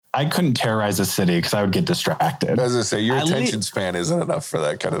I couldn't terrorize a city because I would get distracted. As I say, your attention span isn't enough for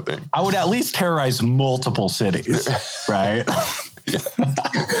that kind of thing. I would at least terrorize multiple cities, right?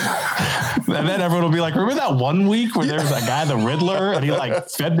 And then everyone will be like, remember that one week where there was that guy, the Riddler, and he like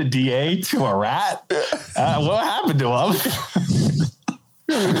fed the DA to a rat? What happened to him?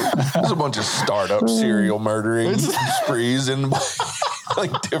 There's a bunch of startup serial murdering sprees in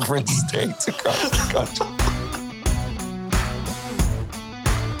like different states across the country.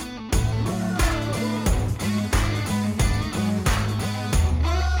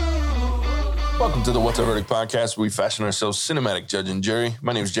 Welcome to the What's Our Verdict podcast, where we fashion ourselves cinematic judge and jury.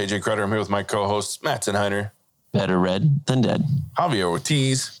 My name is JJ Crowder. I'm here with my co-hosts, Matt Zenheiner. Better red than dead. Javier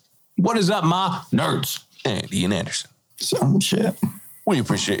Ortiz. What is up, my nerds? And Ian Anderson. Some shit. We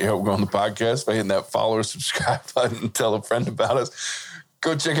appreciate your help going on the podcast by hitting that follow or subscribe button and tell a friend about us.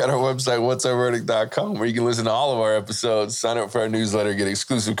 Go check out our website, whatsourverdict.com, where you can listen to all of our episodes, sign up for our newsletter, get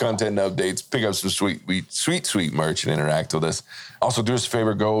exclusive content and updates, pick up some sweet merch, and interact with us. Also, do us a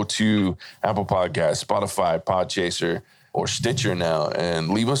favor, go to Apple Podcasts, Spotify, Podchaser, or Stitcher now, and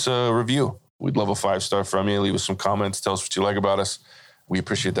leave us a review. We'd love a 5-star from you. Leave us some comments. Tell us what you like about us. We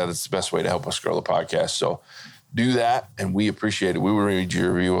appreciate that. It's the best way to help us grow the podcast. So do that, and we appreciate it. We will read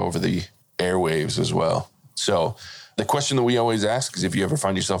your review over the airwaves as well. So the question that we always ask is if you ever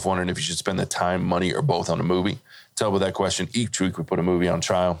find yourself wondering if you should spend the time, money, or both on a movie. To help with that question, each week we put a movie on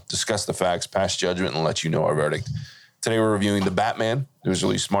trial, discuss the facts, pass judgment, and let you know our verdict. Today we're reviewing The Batman. It was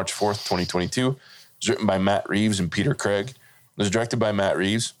released March 4th, 2022. It was written by Matt Reeves and Peter Craig. It was directed by Matt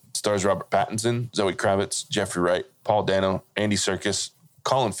Reeves. It stars Robert Pattinson, Zoe Kravitz, Jeffrey Wright, Paul Dano, Andy Serkis,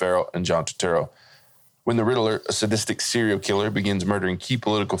 Colin Farrell, and John Turturro. When the Riddler, a sadistic serial killer, begins murdering key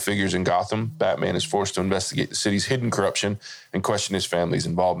political figures in Gotham, Batman is forced to investigate the city's hidden corruption and question his family's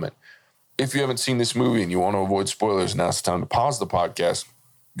involvement. If you haven't seen this movie and you want to avoid spoilers, now's the time to pause the podcast,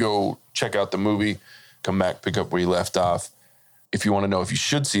 go check out the movie, come back, pick up where you left off. If you want to know if you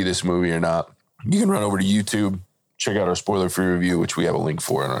should see this movie or not, you can run over to YouTube, check out our spoiler-free review, which we have a link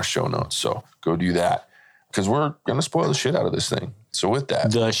for in our show notes. So go do that, because we're going to spoil the shit out of this thing. So with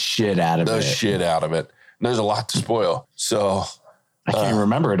that. The shit out of it. And there's a lot to spoil. So I can't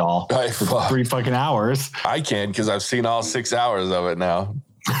remember it all for 3 fucking hours. I can, because I've seen all 6 hours of it now.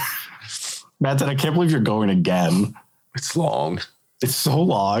 Matt, I can't believe you're going again. It's long. It's so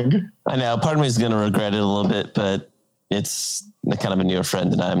long. I know. Part of me is going to regret it a little bit, but it's kind of a newer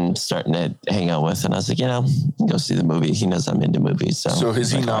friend that I'm starting to hang out with. And I was like, go see the movie. He knows I'm into movies. So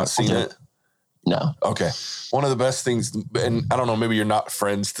has he not seen it? No. Okay. One of the best things, and I don't know, maybe you're not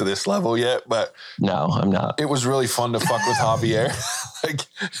friends to this level yet, but no, I'm not. It was really fun to fuck with Javier.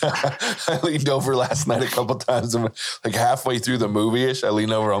 I leaned over last night a couple times. I'm like halfway through the movie-ish. I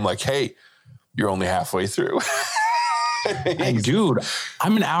leaned over. I'm like, hey, you're only halfway through. Hey, dude,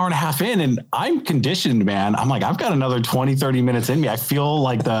 I'm an hour and a half in and I'm conditioned, man. I'm like, I've got another 20, 30 minutes in me. I feel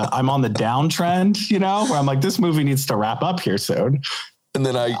like I'm on the downtrend, where I'm like, this movie needs to wrap up here soon. And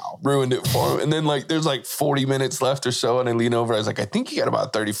then I ruined it for him. And then there's 40 minutes left or so. And I lean over. I was like, I think you got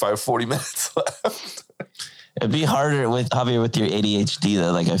about 35, 40 minutes left. It'd be harder with Javier with your ADHD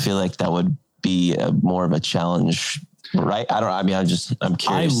though. I feel like that would be more of a challenge, right? I'm curious.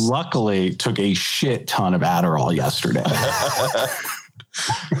 I luckily took a shit ton of Adderall yesterday.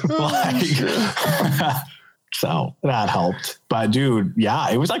 So that helped. But dude,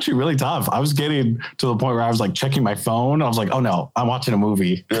 yeah, it was actually really tough. I was getting to the point where I was checking my phone. I was like, oh no, I'm watching a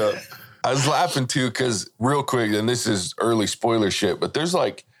movie. Yeah. I was laughing too, because real quick, and this is early spoiler shit, but there's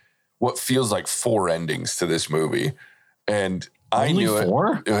what feels like 4 endings to this movie. And I knew it.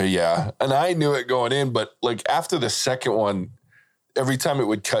 4? Yeah. And I knew it going in, but after the second one, every time it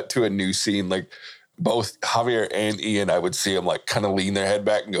would cut to a new scene, both Javier and Ian, I would see them kind of lean their head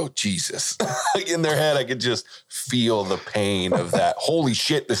back and go, Jesus. In their head, I could just feel the pain of that. Holy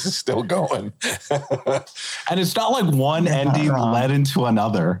shit, this is still going. And it's not one ending led into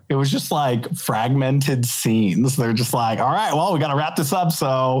another. It was just fragmented scenes. They're just all right, well, we got to wrap this up.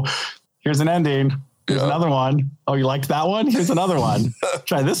 So here's an ending. Here's another one. Oh, you liked that one? Here's another one.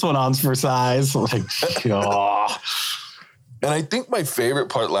 Try this one on for size. Oh. And I think my favorite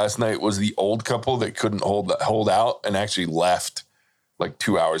part last night was the old couple that couldn't hold out and actually left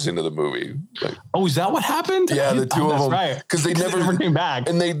 2 hours into the movie. Is that what happened? Yeah, the two of them. Right. Because they never came back.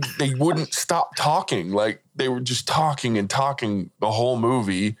 And they wouldn't stop talking. They were just talking and talking the whole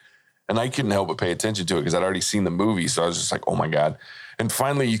movie. And I couldn't help but pay attention to it because I'd already seen the movie. So I was just like, oh my God. And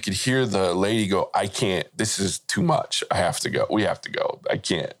finally you could hear the lady go, I can't. This is too much. I have to go. We have to go. I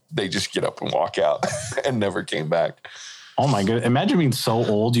can't. They just get up and walk out and never came back. Oh my goodness. Imagine being so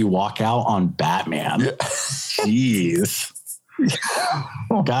old you walk out on Batman. Yeah. Jeez.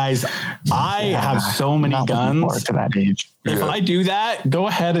 Guys, I have so many guns. To that age. If I do that, go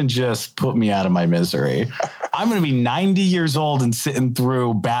ahead and just put me out of my misery. I'm going to be 90 years old and sitting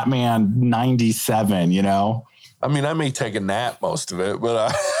through Batman 97, you know? I mean, I may take a nap most of it,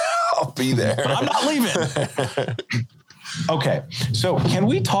 but I'll be there. But I'm not leaving. Okay, so can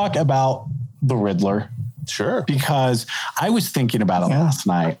we talk about the Riddler? Sure. Because I was thinking about it last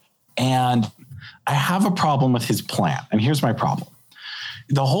night, and I have a problem with his plan. And here's my problem.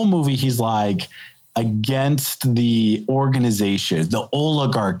 The whole movie, he's like against the organization, the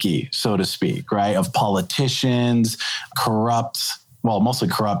oligarchy, so to speak, right? Of politicians, mostly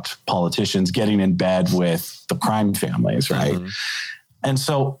corrupt politicians getting in bed with the crime families, right? Mm-hmm. And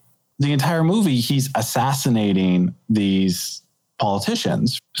so the entire movie, he's assassinating these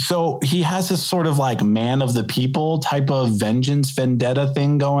politicians. So he has this sort of like man of the people type of vengeance vendetta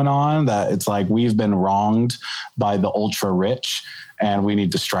thing going on, that it's like, we've been wronged by the ultra rich and we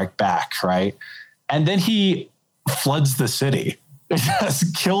need to strike back, right? And then he floods the city. It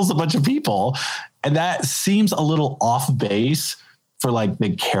just kills a bunch of people. And that seems a little off base for like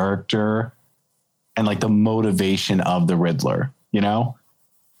the character and like the motivation of the Riddler, you know?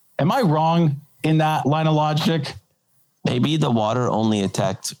 Am I wrong in that line of logic? Maybe the water only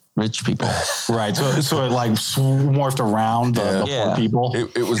attacked rich people. Right. So it like morphed around the poor people.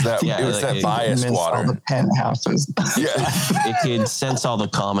 It was that that biased water. All the penthouses. Yeah. It could sense all the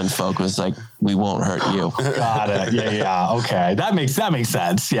common folk. Was like, we won't hurt you. Got it. Yeah. Okay. That makes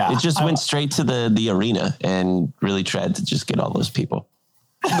sense. Yeah. It just went straight to the arena and really tried to just get all those people.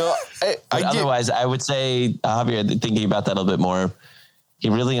 No, otherwise, I would say, Javier, thinking about that a little bit more, he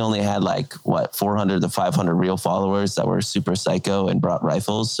really only had 400 to 500 real followers that were super psycho and brought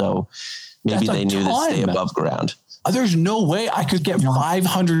rifles. So maybe they knew to stay above ground. There's no way I could get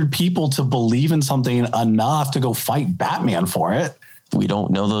 500 people to believe in something enough to go fight Batman for it. We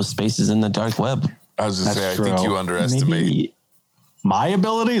don't know those spaces in the dark web. I was going to say, I think you underestimate my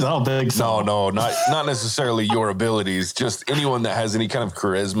abilities. I don't think so. No, not necessarily your abilities. Just anyone that has any kind of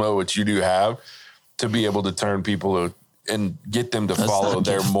charisma, which you do have, to be able to turn people and get them to follow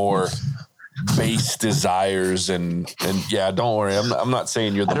their more base desires and yeah, don't worry. I'm not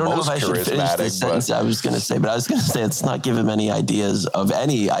saying you're the most charismatic. But I was going to say it's not giving many ideas of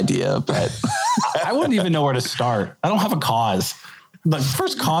any idea, but I wouldn't even know where to start. I don't have a cause. The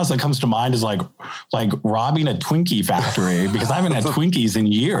first cause that comes to mind is like robbing a Twinkie factory, because I haven't had Twinkies in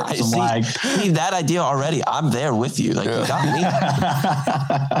years. See that idea already. I'm there with you. You got me.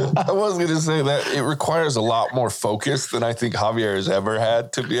 I was going to say that it requires a lot more focus than I think Javier has ever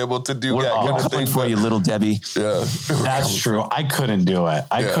had to be able to do that kind of thing. For you, little Debbie. Yeah, that's true. I couldn't do it.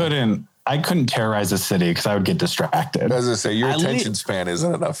 I couldn't terrorize a city because I would get distracted. As I say, your attention span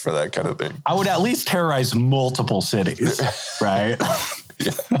isn't enough for that kind of thing. I would at least terrorize multiple cities, right?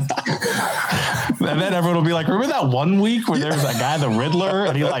 And then everyone will be like, remember that one week where there was that guy, the Riddler,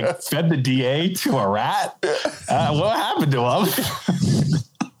 and he fed the DA to a rat? What happened to him?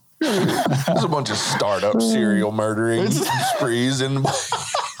 There's a bunch of startup serial murdering sprees in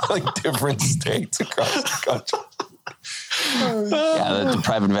different states across the country. Yeah, the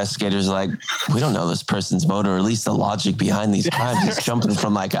private investigators are like, we don't know this person's motive, or at least the logic behind these crimes. He's jumping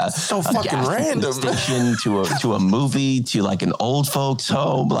from a fucking random station to a movie to an old folks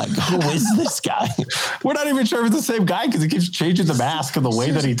home. Who is this guy? We're not even sure if it's the same guy because he keeps changing the mask and the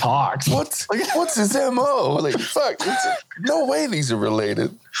way that he talks. What's his MO? No way these are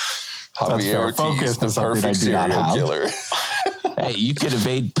related. Javier Ortiz, the perfect serial killer. Hey, you could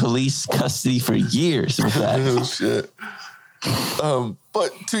evade police custody for years with that. Oh, shit.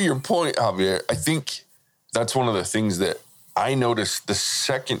 But to your point, Javier, I think that's one of the things that I noticed the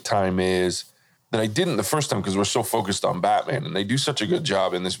second time is that I didn't the first time because we're so focused on Batman, and they do such a good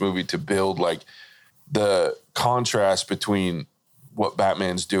job in this movie to build the contrast between what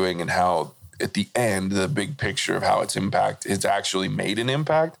Batman's doing and how at the end, the big picture of how it's actually made an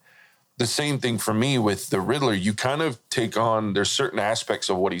impact. The same thing for me with the Riddler. You kind of take on, there's certain aspects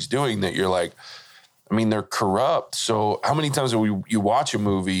of what he's doing that you're like, I mean, they're corrupt. So how many times you watch a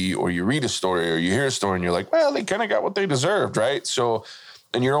movie or you read a story or you hear a story and you're like, well, they kind of got what they deserved, right? So,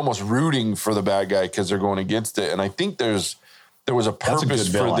 and you're almost rooting for the bad guy because they're going against it. And I think there was a purpose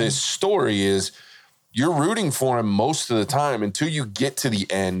for this story is you're rooting for him most of the time until you get to the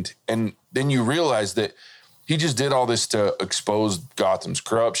end. And then you realize that he just did all this to expose Gotham's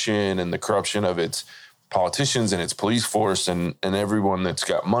corruption and the corruption of its politicians and its police force and everyone that's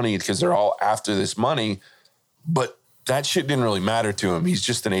got money because they're all after this money. But that shit didn't really matter to him. He's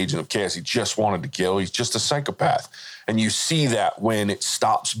just an agent of chaos. He just wanted to kill. He's just a psychopath. And you see that when it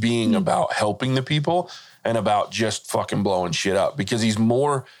stops being about helping the people and about just fucking blowing shit up, because he's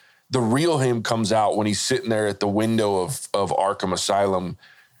more, the real him comes out when he's sitting there at the window of Arkham Asylum,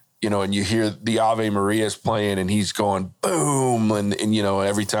 you know, and you hear the Ave Maria's playing and he's going boom. And, you know,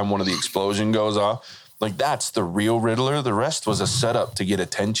 every time one of the explosion goes off, like that's the real Riddler. The rest was a setup to get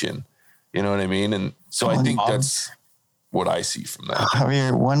attention. You know what I mean? And so I think that's what I see from that.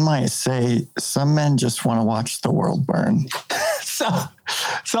 Javier, one might say some men just want to watch the world burn. That's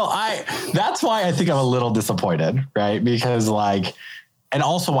why I think I'm a little disappointed, right? Because and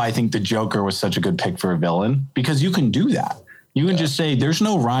also why I think the Joker was such a good pick for a villain, because you can do that. You can just say there's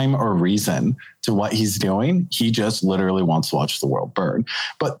no rhyme or reason to what he's doing. He just literally wants to watch the world burn.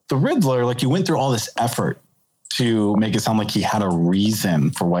 But the Riddler, like, you went through all this effort to make it sound like he had a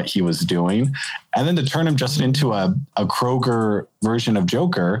reason for what he was doing. And then to turn him just into a Kroger version of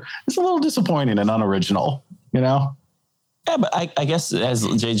Joker is a little disappointing and unoriginal, you know? Yeah, but I guess as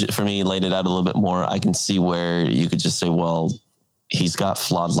Jay, for me, laid it out a little bit more, I can see where you could just say, well, he's got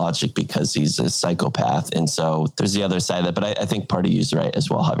flawed logic because he's a psychopath. And so there's the other side of that. But I think part of you's right as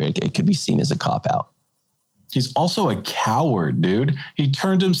well, Javier. It could be seen as a cop-out. He's also a coward, dude. He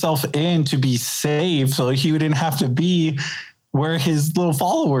turned himself in to be saved so he wouldn't have to be where his little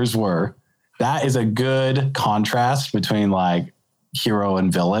followers were. That is a good contrast between like hero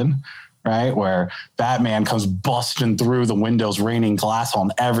and villain, right? Where Batman comes busting through the windows, raining glass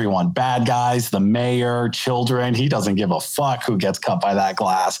on everyone. Bad guys, the mayor, children. He doesn't give a fuck who gets cut by that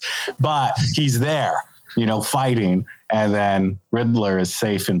glass, but he's there, you know, fighting. And then Riddler is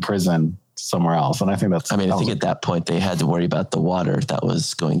safe in prison somewhere else. And I think that's, I think at that point they had to worry about the water that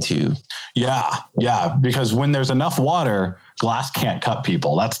was going to. Yeah. Because when there's enough water, glass can't cut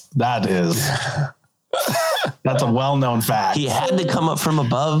people. That's a well-known fact. He had to come up from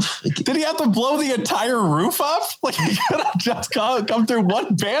above. Did he have to blow the entire roof up? Like, he could have just come through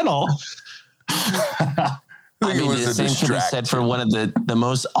one panel. I mean, the same could be said for one of the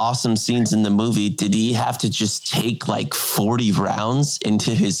most awesome scenes in the movie. Did he have to just take like 40 rounds into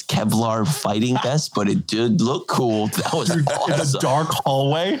his Kevlar fighting vest? But it did look cool. That was awesome. The dark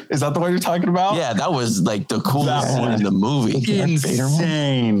hallway? Is that the one you're talking about? Yeah, that was like the coolest scene in the movie.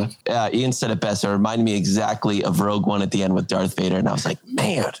 Insane. Yeah, Ian said it best. It reminded me exactly of Rogue One at the end with Darth Vader. And I was like,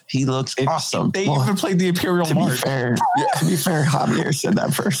 man, he looks awesome. They even played the Imperial March. To be fair, Javier said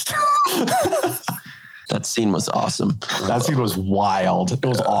that first. That scene was awesome. That scene was wild. It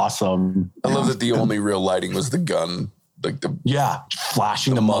was awesome. I love that the only real lighting was the gun, like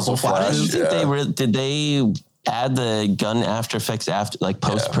flashing the muzzle flash. Did they add the gun after effects after like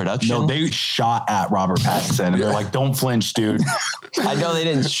post production? No, they shot at Robert Pattinson and they're like, "Don't flinch, dude." I know they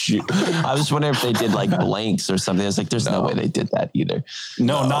didn't shoot. I was wondering if they did like blanks or something. I was like, "There's no way they did that either."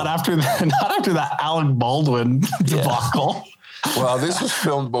 No, not after that. Not after that Alec Baldwin debacle. Well, this was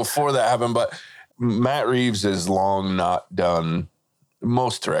filmed before that happened, but Matt Reeves has long not done.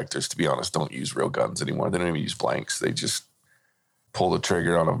 Most directors, to be honest, don't use real guns anymore. They don't even use blanks. They just pull the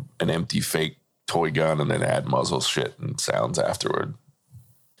trigger on an empty fake toy gun and then add muzzle shit and sounds afterward.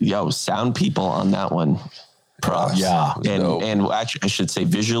 Yo, sound people on that one. Props. Yeah. And actually, I should say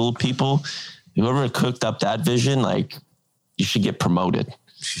visual people. Whoever cooked up that vision, like, you should get promoted.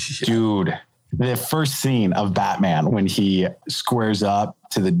 Dude. The first scene of Batman when he squares up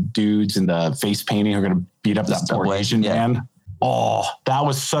to the dudes in the face painting who are going to beat up that poor Asian man. Oh, that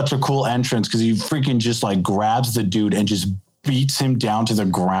was such a cool entrance because he freaking just like grabs the dude and just beats him down to the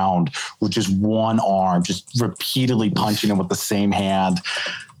ground with just one arm, just repeatedly punching him with the same hand.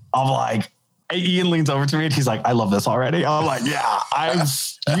 I'm like, Ian leans over to me and he's like, "I love this already." I'm like, "Yeah,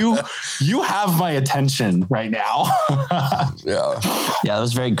 you have my attention right now." Yeah, it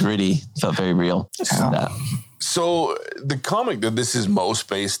was very gritty. Felt very real. Yeah. So the comic that this is most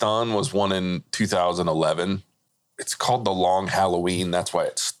based on was one in 2011. It's called The Long Halloween. That's why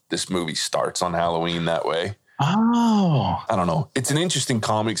this movie starts on Halloween that way. Oh, I don't know. It's an interesting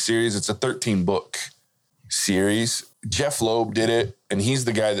comic series. It's a 13-book series. Jeff Loeb did it, and he's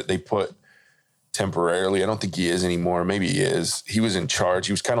the guy that they put temporarily. I don't think he is anymore. Maybe he is. He was in charge.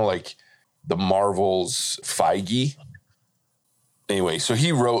 He was kind of like the Marvel's Feige. Anyway, so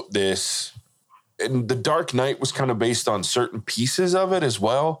he wrote this, and The Dark Knight was kind of based on certain pieces of it as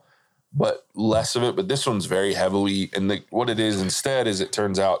well, but less of it. But this one's very heavily, and what it is instead is it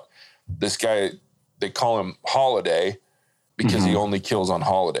turns out this guy, they call him Holiday because he only kills on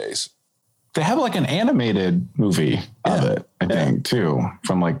holidays. They have like an animated movie of it, I think, too,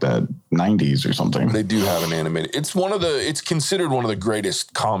 from like the 90s or something. They do have an animated. It's considered one of the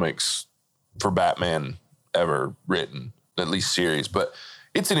greatest comics for Batman ever written, at least series. But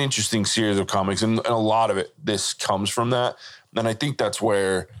it's an interesting series of comics, and a lot of this comes from that. And I think that's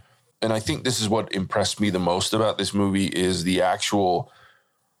where and I think this is what impressed me the most about this movie is the actual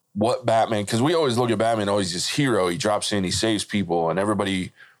what Batman, because we always look at Batman, always this hero. He drops in, he saves people, and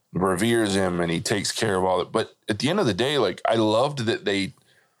everybody reveres him, and he takes care of all that. But at the end of the day, like, I loved that they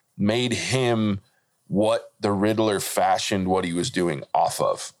made him what the Riddler fashioned what he was doing off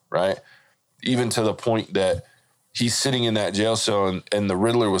of, right? Even to the point that he's sitting in that jail cell and the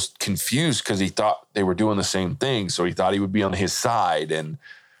Riddler was confused because he thought they were doing the same thing. So he thought he would be on his side and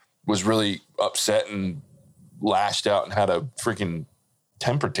was really upset and lashed out and had a freaking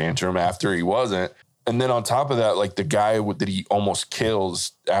temper tantrum after he wasn't. And then on top of that, like the guy that he almost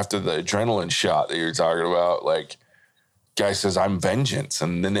kills after the adrenaline shot that you're talking about, like, guy says, I'm vengeance.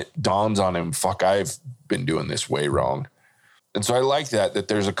 And then it dawns on him, fuck, I've been doing this way wrong. And so I like that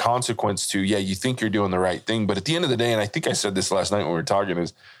there's a consequence to, yeah, you think you're doing the right thing. But at the end of the day, and I think I said this last night when we were talking,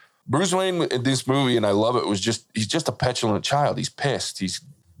 is Bruce Wayne in this movie, and I love it, he's just a petulant child. He's pissed. He's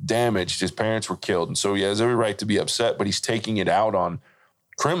damaged. His parents were killed. And so he has every right to be upset, but he's taking it out on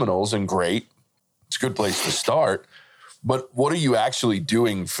criminals, and great. It's a good place to start. But what are you actually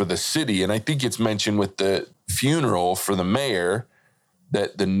doing for the city? And I think it's mentioned with the funeral for the mayor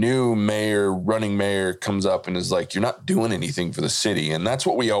that the new running mayor comes up and is like, you're not doing anything for the city. And that's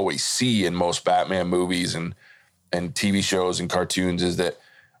what we always see in most Batman movies and TV shows and cartoons, is that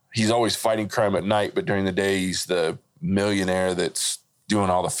he's always fighting crime at night, but during the day he's the millionaire that's doing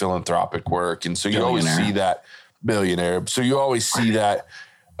all the philanthropic work. And so you always see that billionaire. So you always see that,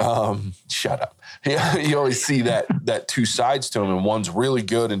 shut up. You always see that two sides to him, and one's really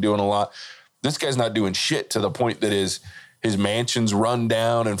good and doing a lot. This guy's not doing shit, to the point that his mansion's run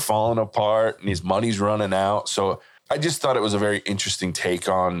down and falling apart and his money's running out. So I just thought it was a very interesting take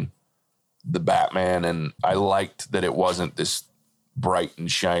on the Batman. And I liked that it wasn't this bright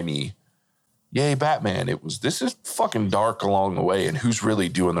and shiny, yay, Batman. This is fucking dark along the way. And who's really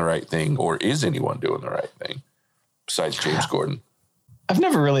doing the right thing, or is anyone doing the right thing besides James Gordon? I've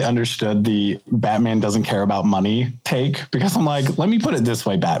never really understood the Batman doesn't care about money take, because I'm like, let me put it this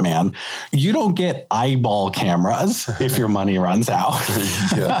way, Batman, you don't get eyeball cameras if your money runs out.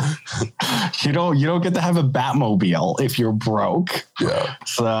 Yeah. You don't get to have a Batmobile if you're broke. Yeah.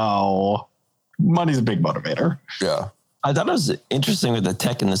 So money's a big motivator. Yeah. I thought it was interesting with the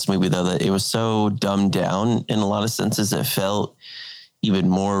tech in this movie, though, that it was so dumbed down in a lot of senses. It felt even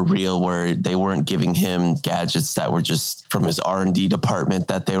more real, where they weren't giving him gadgets that were just from his R&D department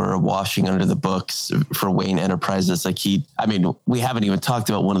that they were washing under the books for Wayne Enterprises. We haven't even talked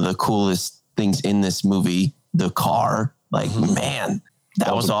about one of the coolest things in this movie, the car. Man,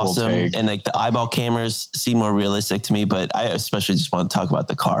 that was awesome. Cool, and the eyeball cameras seem more realistic to me, but I especially just want to talk about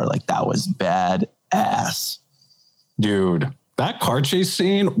the car. That was badass. Dude, that car chase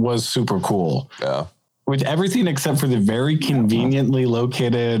scene was super cool. Yeah. With everything except for the very conveniently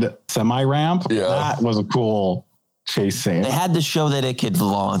located semi-ramp. Yeah. That was a cool chase scene. They had to show that it could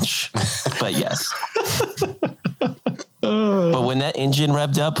launch, but yes. But when that engine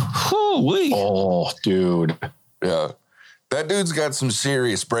revved up, oh, dude. Yeah. That dude's got some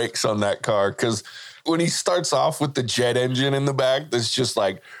serious brakes on that car, because when he starts off with the jet engine in the back, that's just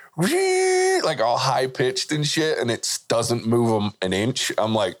like all high pitched and shit, and it doesn't move them an inch.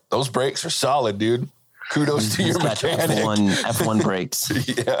 I'm like, those brakes are solid, dude. Kudos to your mechanic. F1 brakes.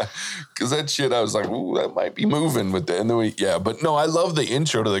 Yeah, because that shit, I was like, ooh, that might be moving with it. But no, I love the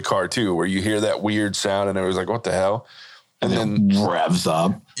intro to the car too, where you hear that weird sound and I was like, what the hell? And then revs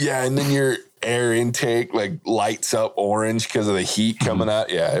up. Yeah, and then your air intake lights up orange because of the heat coming out.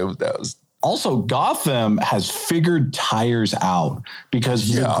 Yeah, that was. Also, Gotham has figured tires out,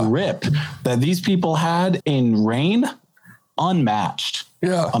 because the grip that these people had in rain, unmatched.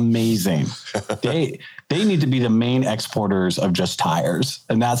 Yeah. Amazing. They need to be the main exporters of just tires,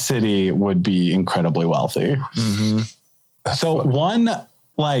 and that city would be incredibly wealthy. Mm-hmm. So one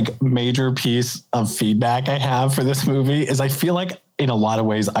major piece of feedback I have for this movie is I feel like in a lot of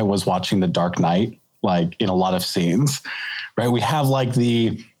ways I was watching The Dark Knight, in a lot of scenes, right? We have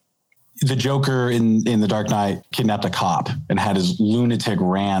the Joker in The Dark Knight kidnapped a cop and had his lunatic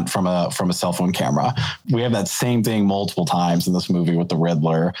rant from a cell phone camera. We have that same thing multiple times in this movie with the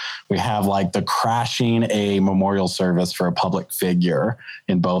Riddler. We have the crashing a memorial service for a public figure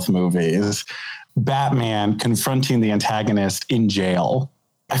in both movies. Batman confronting the antagonist in jail.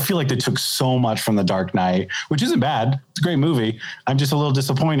 I feel like they took so much from The Dark Knight, which isn't bad. It's a great movie. I'm just a little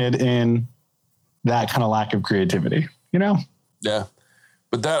disappointed in that kind of lack of creativity, Yeah.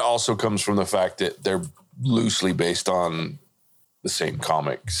 But that also comes from the fact that they're loosely based on the same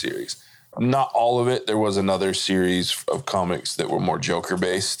comic series. Not all of it. There was another series of comics that were more Joker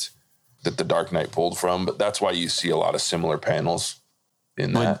based that The Dark Knight pulled from, but that's why you see a lot of similar panels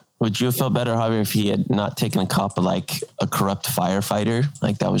in that. Would you have felt better, Javier, if he had not taken a cop of like a corrupt firefighter?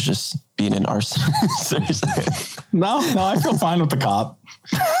 Like that was just being an arsonist. No, I feel fine with the cop.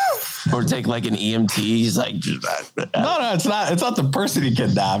 Or take like an EMT. He's like, No, it's not the person he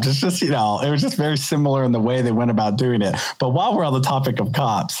kidnapped. It's just, it was just very similar in the way they went about doing it. But while we're on the topic of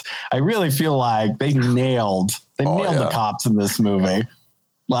cops, I really feel like they nailed the cops in this movie.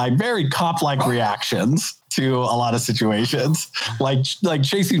 Like very cop-like reactions to a lot of situations, like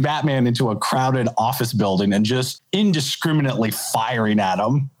chasing Batman into a crowded office building and just indiscriminately firing at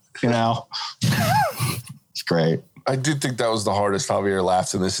him. It's great. I did think that was the hardest Javier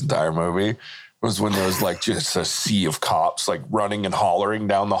laughed in this entire movie, was when there was like just a sea of cops like running and hollering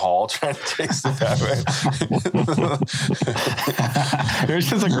down the hall trying to chase the Batman. It was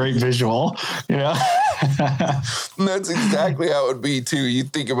just a great visual, And that's exactly how it would be too. You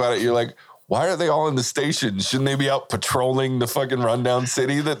think about it, you're like, why are they all in the station? Shouldn't they be out patrolling the fucking rundown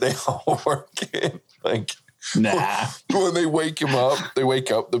city that they all work in? Like, nah. When they wake up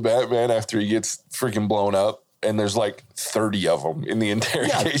the Batman after he gets freaking blown up. And there's like 30 of them in the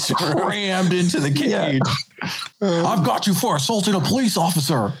interrogation room. Crammed into the cage. Yeah. I've got you for assaulting a police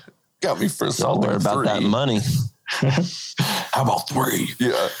officer. Got me for assaulting Don't worry about that money. How about 3?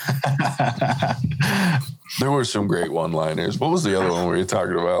 Yeah. There were some great one-liners. What was the other one we were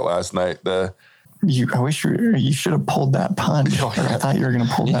talking about last night? I wish you should have pulled that punch. I thought you were going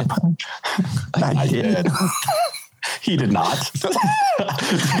to pull that punch. I did. He did not.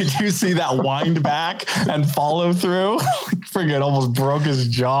 Did you see that wind back and follow through? Friggin' almost broke his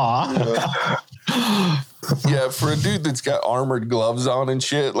jaw. Yeah, for a dude that's got armored gloves on and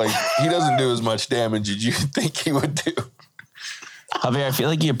shit, like he doesn't do as much damage as you think he would do. Javier, I feel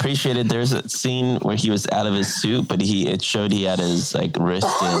like you appreciated there's a scene where he was out of his suit, but it showed he had his like wrist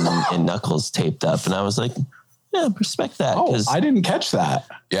and knuckles taped up. And I was like, yeah, respect that. Oh, I didn't catch that.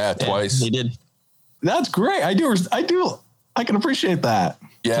 Yeah, twice. He did. That's great. I can appreciate that.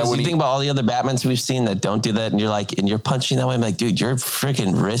 Yeah, when you think about all the other Batmans we've seen that don't do that, and you're punching that way, I'm like, dude, your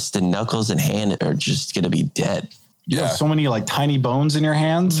freaking wrist and knuckles and hand are just gonna be dead. You have so many like tiny bones in your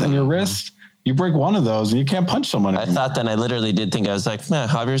hands and your wrist. You break one of those and you can't punch someone. I thought that. I literally did think, I was like, man,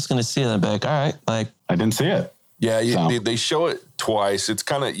 Javier's gonna see it. And I'm like, all right, like I didn't see it. Yeah, they show it twice. It's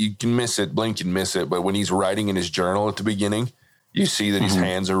kind of, you can miss it, blink and miss it. But when he's writing in his journal at the beginning, you see that his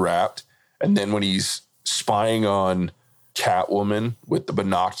hands are wrapped. And then when he's spying on Catwoman with the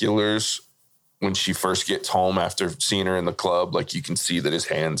binoculars, when she first gets home after seeing her in the club, like you can see that his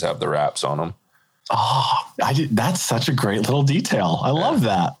hands have the wraps on them. Oh, that's such a great little detail. I love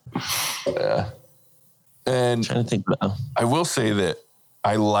that. Yeah. And I'm trying to think about. I will say that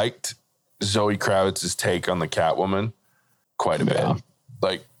I liked Zoe Kravitz's take on the Catwoman quite a bit.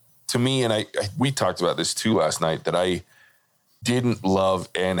 Like to me, and we talked about this too last night, that I didn't love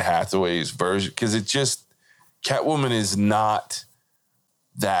Anne Hathaway's version because it just, Catwoman is not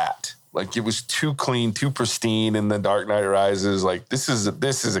that. Like it was too clean, too pristine in The Dark Knight Rises. Like this is a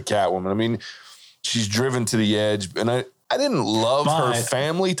Catwoman. I mean, she's driven to the edge, and I didn't love her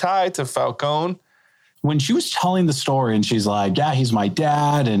family tie to Falcone. When she was telling the story and she's like, yeah, he's my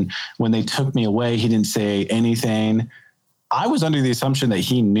dad. And when they took me away, he didn't say anything. I was under the assumption that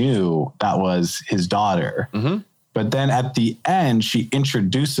he knew that was his daughter. Mm-hmm. But then at the end, she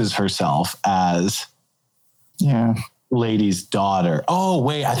introduces herself as lady's daughter. Oh,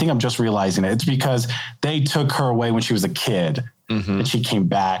 wait, I think I'm just realizing it. It's because they took her away when she was a kid and she came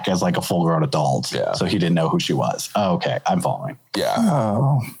back as like a full grown adult. Yeah. So he didn't know who she was. Oh, okay. I'm following. Yeah.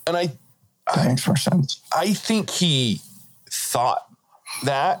 Oh, and that makes more sense. I think he thought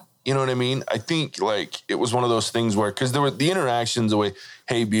that, you know what I mean? I think like it was one of those things where, because there were the interactions the way,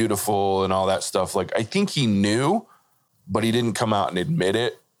 hey, beautiful and all that stuff. Like I think he knew, but he didn't come out and admit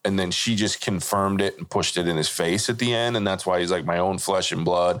it. And then she just confirmed it and pushed it in his face at the end. And that's why he's like my own flesh and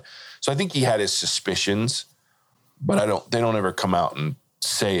blood. So I think he had his suspicions, but they don't ever come out and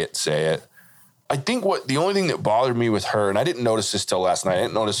say it. I think the only thing that bothered me with her, and I didn't notice this till last night. I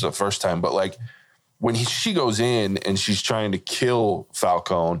didn't notice it the first time, but like when she goes in and she's trying to kill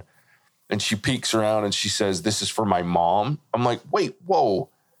Falcone and she peeks around and she says, "This is for my mom." I'm like, wait, whoa,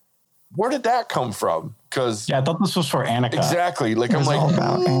 where did that come from? Because I thought this was for Annika. Exactly. Like I'm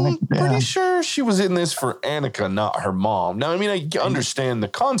like, pretty sure she was in this for Annika, not her mom. Now, I mean, I understand the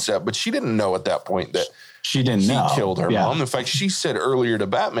concept, but she didn't know at that point that she killed her mom. In fact, she said earlier to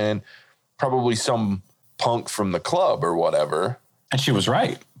Batman, probably some punk from the club or whatever. And she was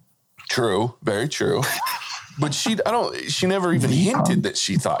right. True. Very true. But she never even hinted that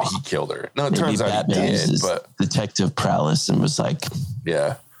she thought he killed her. No, it turns out he did, but detective prowess and was like,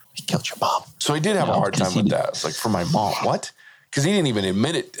 yeah, he killed your mom. So I did have a hard time with that. It's like, for my mom, what? because he didn't even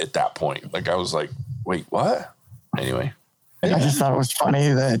admit it at that point. Like I was like, wait, what? Anyway. I just thought it was funny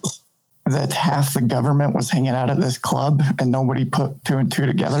that half the government was hanging out at this club and nobody put 2 and 2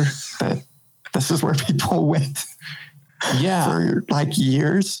 together that this is where people went for like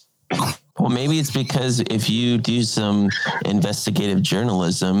years. Well, maybe it's because if you do some investigative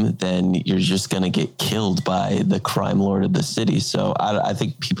journalism, then you're just going to get killed by the crime lord of the city. So I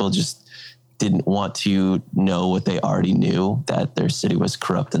think people just didn't want to know what they already knew, that their city was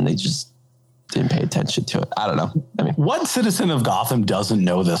corrupt, and they just didn't pay attention to it. I don't know. I mean, what citizen of Gotham doesn't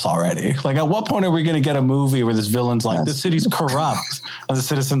know this already? Like, at what point are we going to get a movie where this villain's like, the city's corrupt? And the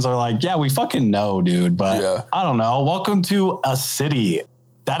citizens are like, yeah, we fucking know, dude. But I don't know. Welcome to a city.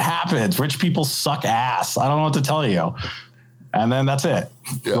 That happens. Rich people suck ass. I don't know what to tell you. And then that's it.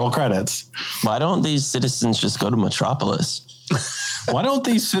 Roll credits. Why don't these citizens just go to Metropolis? Why don't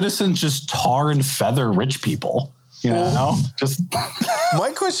these citizens just tar and feather rich people? You know, just.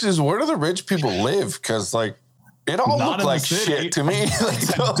 My question is, where do the rich people live? Because like, it all looked like shit to me.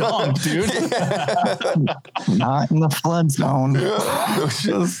 Like, dumb, dude. Not in the flood zone.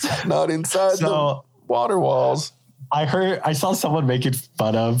 Just not inside the water walls. I saw someone making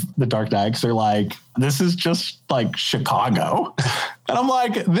fun of The Dark Knight because they're like, this is just like Chicago. And I'm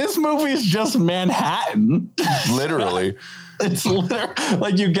like, this movie is just Manhattan. Literally. It's literally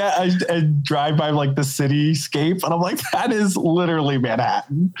like you get a drive by like the cityscape. And I'm like, that is literally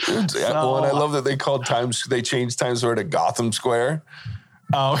Manhattan. Well, and I love that they changed Times Square to Gotham Square.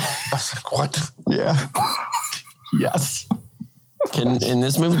 Oh, I was like, what? Yeah. Yes. And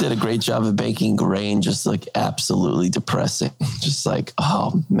this movie did a great job of making Grain just like absolutely depressing. Just like,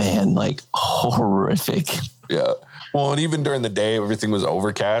 oh man, like horrific. Yeah. Well, and even during the day, everything was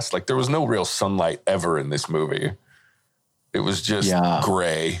overcast. Like there was no real sunlight ever in this movie. It was just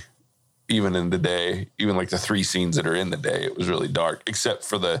gray, even in the day. Even like the 3 scenes that are in the day, it was really dark, except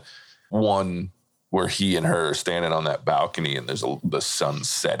for the one where he and her are standing on that balcony and there's the sun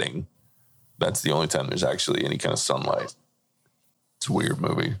setting. That's the only time there's actually any kind of sunlight. It's a weird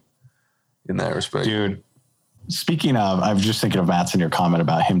movie in that respect. Dude, speaking of, I was just thinking of Matt's in your comment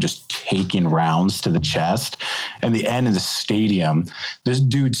about him just taking rounds to the chest. And the end of the stadium, this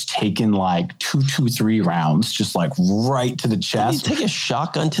dude's taking like 2-3 rounds, just like right to the chest. Did he take a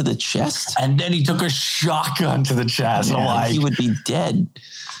shotgun to the chest? And then he took a shotgun to the chest. Yeah, I'm like, he would be dead.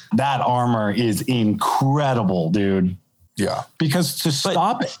 That armor is incredible, dude. Yeah. Because to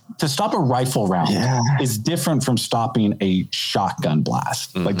stop a rifle round is different from stopping a shotgun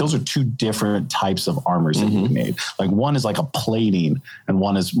blast. Mm-hmm. Like those are 2 different types of armors that you made. Like one is like a plating and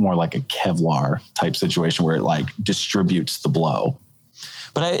one is more like a Kevlar type situation where it like distributes the blow.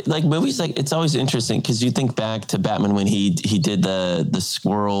 But I like movies like it's always interesting because you think back to Batman when he did the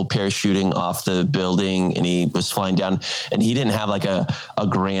squirrel parachuting off the building and he was flying down and he didn't have like a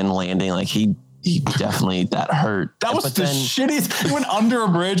grand landing. Like he definitely, that hurt. That was the shittiest. He went under a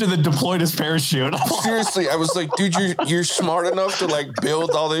bridge and then deployed his parachute. Seriously, I was like, dude, you're smart enough to like build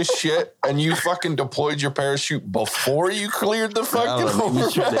all this shit and you fucking deployed your parachute before you cleared the fucking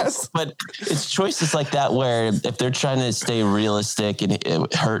overpass. But it's choices like that where if they're trying to stay realistic and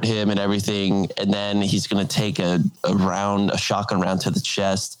it hurt him and everything, and then he's going to take a shotgun round to the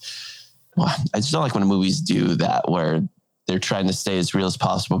chest. Well, I just don't like when movies do that where they're trying to stay as real as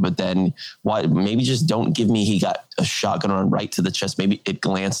possible, but then maybe just don't give me he got a shotgun run right to the chest. Maybe it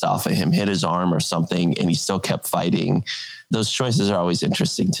glanced off of him, hit his arm or something, and he still kept fighting. Those choices are always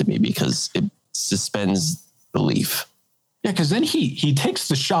interesting to me because it suspends belief. Yeah, because then he takes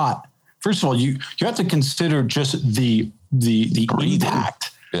the shot. First of all, you have to consider just the impact.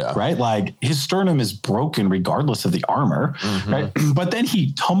 Yeah. Right. Like his sternum is broken regardless of the armor. Mm-hmm. Right. But then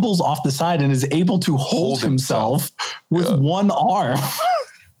he tumbles off the side and is able to hold himself with one arm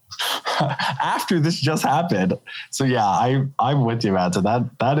after this just happened. So, yeah, I'm with you, Matt. So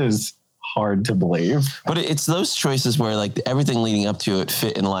that is hard to believe. But it's those choices where like everything leading up to it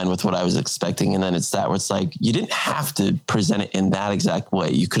fit in line with what I was expecting. And then it's that where it's like you didn't have to present it in that exact way.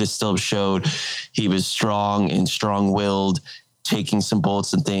 You could have still showed he was strong and strong-willed, taking some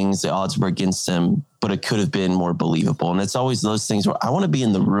bullets and things, the odds were against him, but it could have been more believable. And it's always those things where I want to be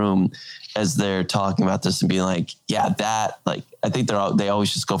in the room as they're talking about this and being like, yeah, that, like, I think they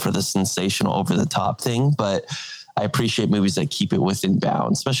always just go for the sensational over the top thing, but I appreciate movies that keep it within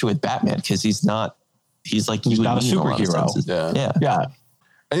bounds, especially with Batman, because he's not a superhero. Yeah.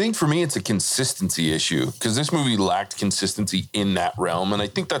 I think for me, it's a consistency issue because this movie lacked consistency in that realm. And I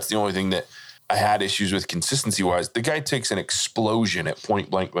think that's the only thing that I had issues with consistency wise. The guy takes an explosion at point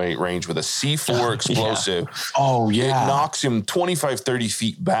blank range with a C4 explosive. Oh, yeah. It knocks him 25, 30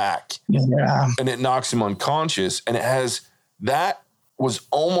 feet back. Yeah. And it knocks him unconscious. And it has That was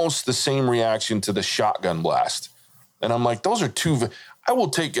almost the same reaction to the shotgun blast. And I'm like, those are I will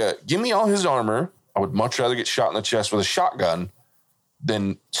give me all his armor. I would much rather get shot in the chest with a shotgun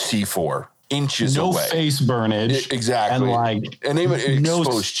than C4 inches away. No face burnage. Exactly. And even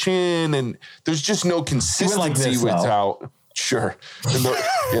exposed chin, and there's just no consistency without. Sure.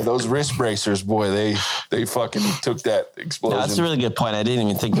 And those wrist bracers, boy, they fucking took that explosion. No, that's a really good point. I didn't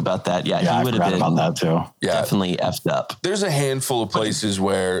even think about that. Yeah, he would have been about that too. Definitely effed up. There's a handful of places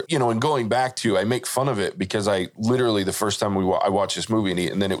where, and going back to, I make fun of it because I literally, the first time I watched this movie,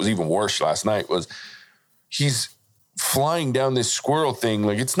 and then it was even worse last night, was he's flying down this squirrel thing.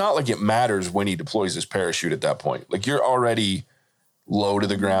 Like, it's not like it matters when he deploys his parachute at that point. Like, you're already low to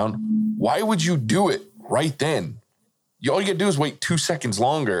the ground. Why would you do it right then? All you got to do is wait 2 seconds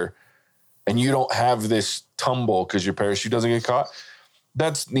longer and you don't have this tumble because your parachute doesn't get caught.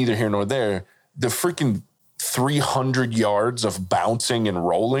 That's neither here nor there. The freaking 300 yards of bouncing and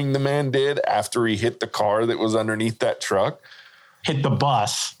rolling the man did after he hit the car that was underneath that truck. Hit the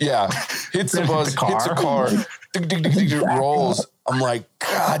bus. Yeah. Hits the bus, hits a car, rolls. I'm like,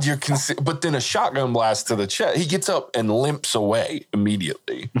 God, but then a shotgun blast to the chest. He gets up and limps away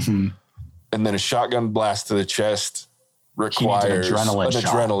immediately. Mm-hmm. And then a shotgun blast to the chest requires an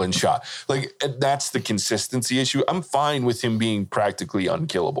adrenaline shot. Like, that's the consistency issue. I'm fine with him being practically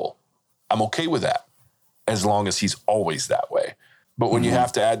unkillable. I'm okay with that as long as he's always that way. But when you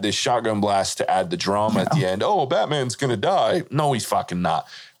have to add this shotgun blast to add the drama at the end, Batman's going to die. No, he's fucking not.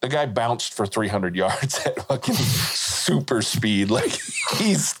 The guy bounced for 300 yards at fucking super speed. Like,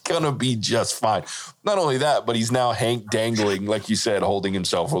 he's going to be just fine. Not only that, but he's now dangling, like you said, holding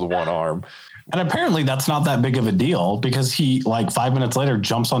himself with one arm. And apparently that's not that big of a deal because he, 5 minutes later,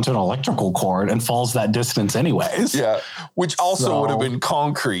 jumps onto an electrical cord and falls that distance anyways. Yeah, which also would have been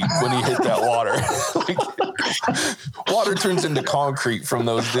concrete when he hit that water. Water turns into concrete from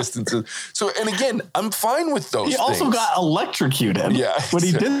those distances. So, and again, I'm fine with those things. He also got electrocuted. Yeah. When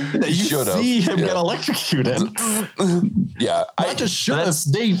he did that, you see him get electrocuted. Yeah. Not just should have.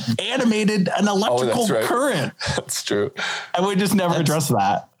 They animated an electrical current. That's true. And we just never addressed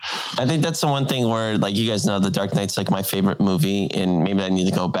that. I think that's the one thing where, you guys know, The Dark Knight's my favorite movie, and maybe I need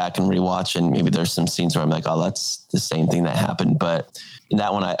to go back and rewatch, and maybe there's some scenes where I'm like, oh, that's the same thing that happened. But in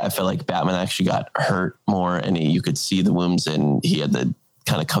that one, I feel like Batman actually got hurt more, and you could see the wounds, and he had to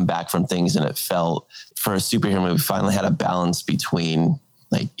kind of come back from things, and it felt, for a superhero movie, finally had a balance between,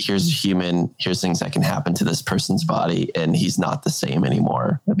 here's a human, here's things that can happen to this person's body, and he's not the same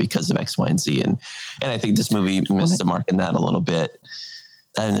anymore because of X, Y, and Z. And I think this movie missed the mark in that a little bit.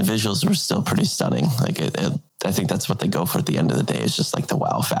 And the visuals were still pretty stunning. I think that's what they go for at the end of the day, is just the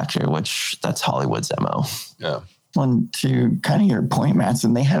wow factor, which that's Hollywood's MO. Yeah. Well, to kind of your point,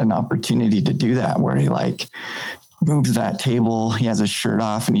 Mattson, they had an opportunity to do that where he moves that table, he has his shirt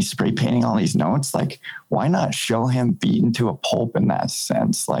off and he's spray painting all these notes. Why not show him beaten to a pulp in that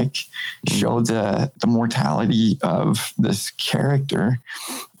sense? Show the mortality of this character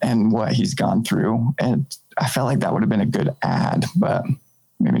and what he's gone through. And I felt like that would have been a good ad, but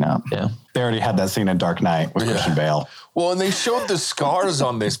maybe not. Yeah. They already had that scene in Dark Knight with Christian Bale. Well, and they showed the scars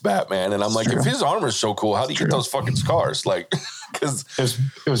on this Batman, and I'm like, if his armor's so cool, how do you get those fucking scars? Because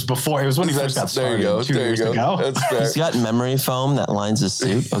it was before. It was when he first got started. There you go. That's fair. He's got memory foam that lines his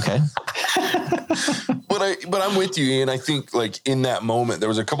suit. Okay. But I'm with you, Ian. I think in that moment, there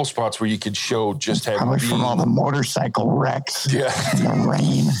was a couple spots where you could show just how probably from all the motorcycle wrecks. Yeah. In the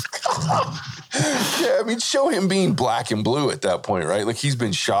rain. Yeah, I mean, show him being black and blue at that point, right? He's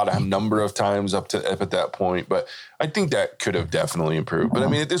been shot a number of times up at that point, but I think that could have definitely improved. But I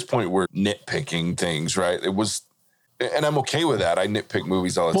mean, at this point, we're nitpicking things, right? It was, and I'm okay with that. I nitpick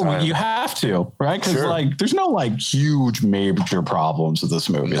movies all the time. Well, you have to, right? Because there's no huge major problems with this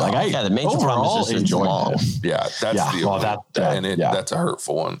movie. No. The major problem is just it's long. Yeah, that's a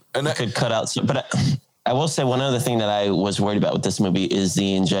hurtful one. And I could cut out, but I will say one other thing that I was worried about with this movie is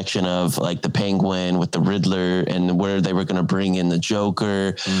the injection of the Penguin with the Riddler and where they were going to bring in the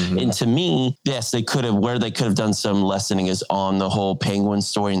Joker. Mm-hmm. And to me, yes, they could have done some lessening is on the whole Penguin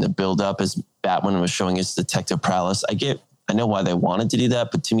story and the build up as Batman was showing his detective prowess. I know why they wanted to do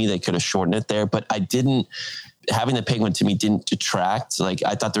that, but to me, they could have shortened it there, but having the Penguin to me didn't detract.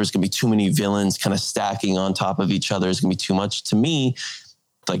 I thought there was going to be too many villains kind of stacking on top of each other. It's going to be too much. To me,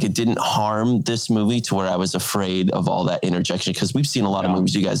 Like it didn't harm this movie to where I was afraid of all that interjection. Cause we've seen a lot of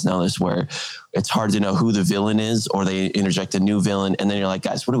movies, you guys know this, where it's hard to know who the villain is, or they interject a new villain. And then you're like,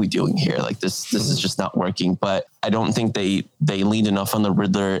 guys, what are we doing here? Like this is just not working. But I don't think they leaned enough on the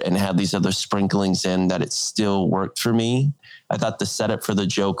Riddler and had these other sprinklings in that it still worked for me. I thought the setup for the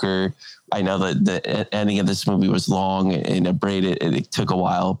Joker, I know that the ending of this movie was long and it took a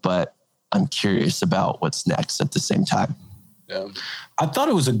while, but I'm curious about what's next at the same time. Yeah. I thought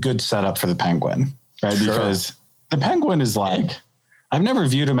it was a good setup for the Penguin, right? Sure. Because the Penguin is like, I've never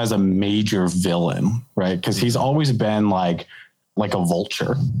viewed him as a major villain, right? Because he's always been like a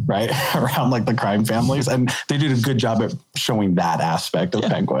vulture, right? Around like the crime families. And they did a good job at showing that aspect of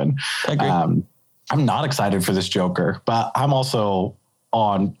Penguin. I agree. I'm not excited for this Joker, but I'm also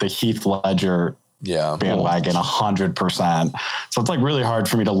on the Heath Ledger bandwagon 100%. So it's like really hard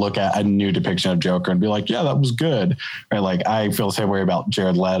for me to look at a new depiction of Joker and be like, yeah, that was good. Right? Like I feel the same way about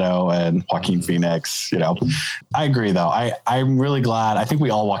Jared Leto and Joaquin Phoenix, you know. I agree though. I'm really glad. I think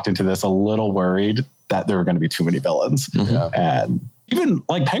we all walked into this a little worried that there were going to be too many villains. And even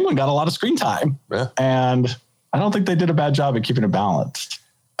like Penguin got a lot of screen time. And I don't think they did a bad job at keeping it balanced.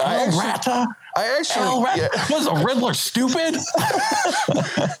 Was a Riddler stupid?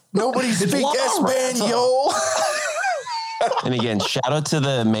 Nobody speak Espanol. And again, shout out to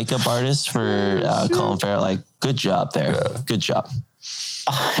the makeup artist for Colin Farrell. Like, good job there. Yeah. Good job.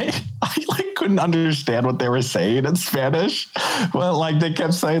 I like couldn't understand what they were saying in Spanish. Well, like they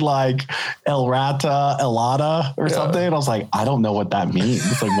kept saying like El Rata, Elada or something. And I was like, I don't know what that means.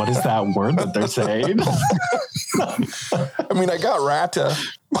 It's like, what is that word that they're saying? I mean, I got Rata.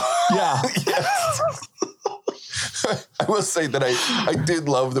 Yeah. I will say that I did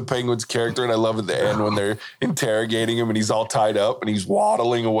love the Penguin's character, and I love at the end when they're interrogating him and he's all tied up and he's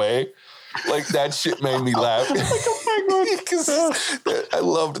waddling away. Like that shit made me laugh. Like a penguin. Because I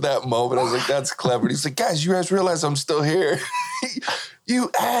loved that moment. I was like, that's clever. And he's like, guys, you guys realize I'm still here? You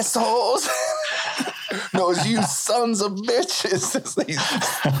assholes. No, it's you sons of bitches.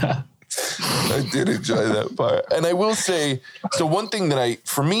 I did enjoy that part. And I will say, so one thing that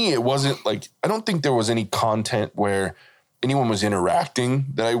for me, it wasn't like, I don't think there was any content where anyone was interacting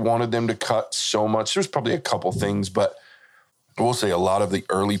that I wanted them to cut so much. There's probably a couple things, but I will say a lot of the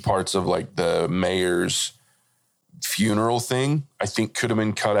early parts of like the mayor's funeral thing, I think could have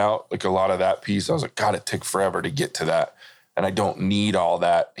been cut out. Like a lot of that piece, I was like, God, it took forever to get to that. And I don't need all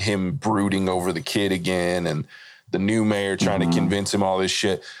that, him brooding over the kid again and the new mayor trying to convince him all this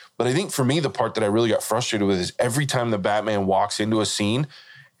shit. But I think for me, the part that I really got frustrated with is every time the Batman walks into a scene,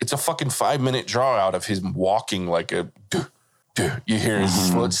 it's a fucking 5-minute draw out of him walking like a, you hear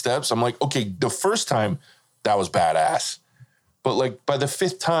his footsteps. I'm like, okay, the first time that was badass. But like by the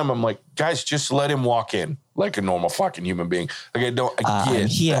 5th time, I'm like, guys, just let him walk in like a normal fucking human being. Like I get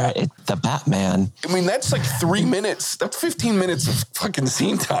here, it's the Batman. I mean, that's like 3 minutes. That's 15 minutes of fucking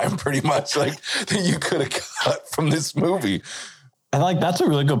scene time, pretty much. Like that you could have cut from this movie. And like that's a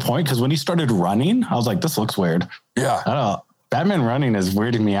really good point because when he started running, I was like, this looks weird. Yeah, I don't know. Batman running is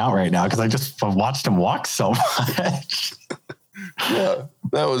weirding me out right now because I just watched him walk so much. Yeah,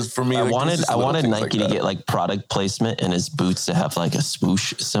 that was for me. I wanted Nike to get like product placement in his boots to have like a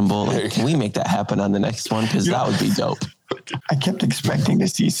swoosh symbol. Like, can we make that happen on the next one? Because that would be dope. I kept expecting to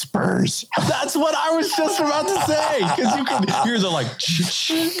see Spurs. That's what I was just about to say. Because you could hear the like.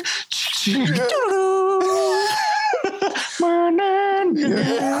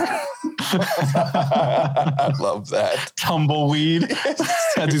 I love that. Tumbleweed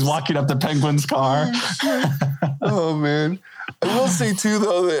as he's walking up the Penguin's car. Oh, man. I will say, too,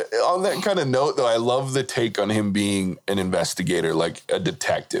 though, that on that kind of note, though, I love the take on him being an investigator, like a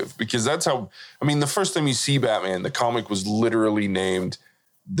detective, because that's how, I mean, the first time you see Batman, the comic was literally named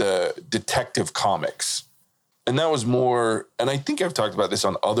the Detective Comics. And that was more, and I think I've talked about this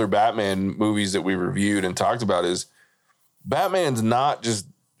on other Batman movies that we reviewed and talked about, is Batman's not just,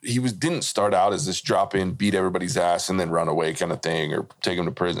 didn't start out as this drop in, beat everybody's ass and then run away kind of thing or take him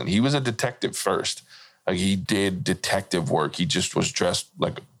to prison. He was a detective first. Like he did detective work. He just was dressed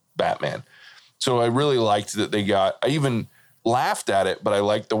like Batman. So I really liked that I even laughed at it, but I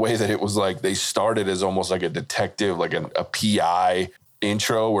liked the way that it was like they started as almost like a detective, like a PI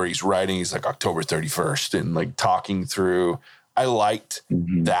intro where he's writing, he's like October 31st and like talking through. I liked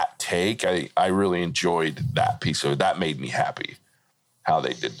that take. I really enjoyed that piece of it. That made me happy how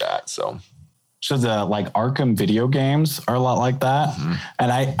they did that. So the like Arkham video games are a lot like that.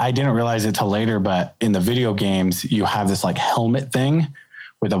 And I didn't realize it till later, but in the video games, you have this like helmet thing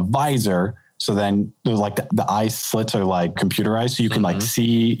with a visor. So then there's like the eye slits are like computerized. So you can like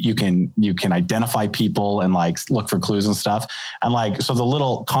see, you can identify people and like look for clues and stuff. And like, so the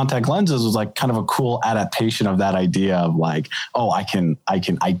little contact lenses was like kind of a cool adaptation of that idea of like, oh, I can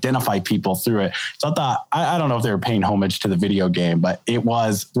identify people through it. So I thought, I don't know if they were paying homage to the video game, but it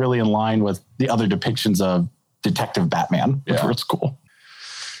was really in line with the other depictions of Detective Batman, which was cool.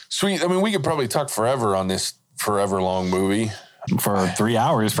 Sweet. I mean, we could probably talk forever on this forever long movie. For 3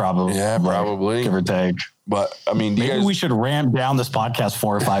 hours, probably. Yeah, probably. Give or take. But I mean, maybe we should ramp down this podcast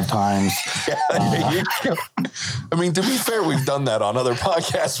 4 or 5 times. I mean, to be fair, we've done that on other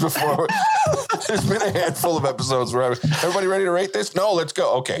podcasts before. There's been a handful of episodes where everybody ready to rate this? No, let's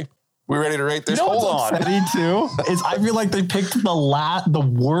go. Okay. We ready to rate this? Hold on. Too is I feel like they picked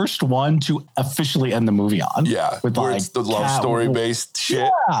the worst one to officially end the movie on. Yeah. With where like it's the love story based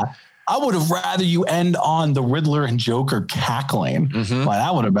shit. Yeah. I would have rather you end on the Riddler and Joker cackling. Mm-hmm. Like,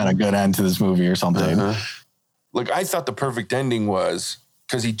 that would have been a good end to this movie or something. Like, I thought the perfect ending was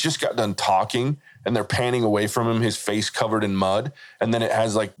because he just got done talking and they're panning away from him, his face covered in mud. And then it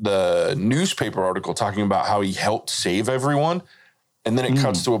has like the newspaper article talking about how he helped save everyone. And then it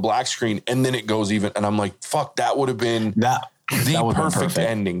cuts to a black screen and then it goes even. And I'm like, fuck, that would have been the perfect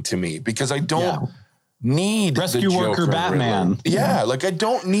ending to me because I don't need Rescue the Worker Joker Batman. Yeah, like I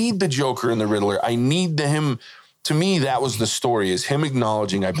don't need the Joker and the Riddler. I need him. To me, that was the story, is him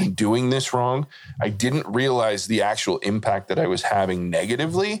acknowledging I've been doing this wrong. I didn't realize the actual impact that I was having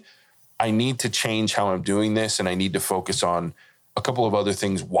negatively. I need to change how I'm doing this, and I need to focus on a couple of other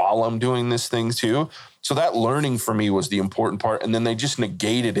things while I'm doing this thing too. So that learning for me was the important part. And then they just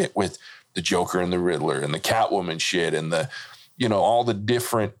negated it with the Joker and the Riddler and the Catwoman shit and the, all the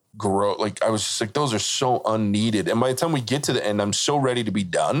different growth. Like, I was just like, those are so unneeded. And by the time we get to the end, I'm so ready to be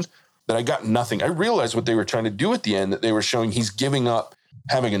done that I got nothing. I realized what they were trying to do at the end, that they were showing he's giving up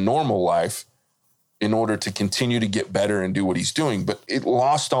having a normal life in order to continue to get better and do what he's doing. But it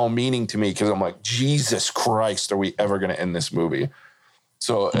lost all meaning to me because I'm like, Jesus Christ, are we ever going to end this movie?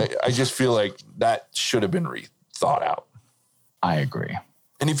 So I just feel like that should have been thought out. I agree.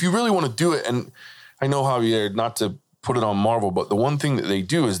 And if you really want to do it, and I know how not to put it on Marvel, but the one thing that they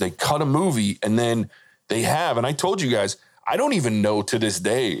do is they cut a movie and then they have, and I told you guys, I don't even know to this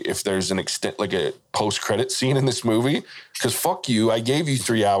day if there's like a post-credit scene in this movie, because fuck you, I gave you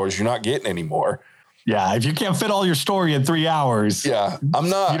 3 hours, you're not getting any more. Yeah, if you can't fit all your story in 3 hours, you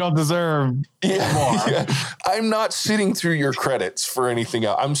don't deserve more. Yeah. I'm not sitting through your credits for anything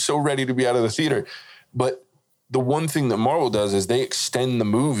else. I'm so ready to be out of the theater. But the one thing that Marvel does is they extend the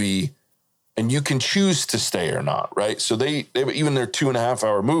movie and you can choose to stay or not, right? So they even their 2.5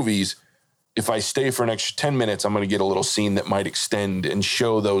 hour movies, if I stay for an extra 10 minutes, I'm going to get a little scene that might extend and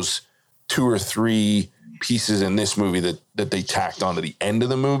show those 2 or 3 pieces in this movie that they tacked onto the end of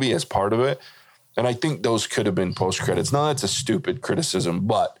the movie as part of it. And I think those could have been post-credits. Now, that's a stupid criticism,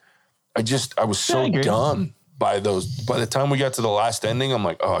 but I was so done by those. By the time we got to the last ending, I'm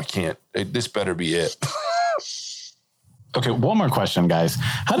like, oh, I can't. This better be it. Okay, one more question, guys.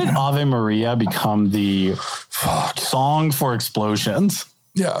 How did Ave Maria become the song for explosions?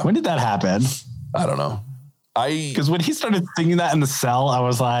 Yeah. When did that happen? I don't know. Because when he started singing that in the cell, I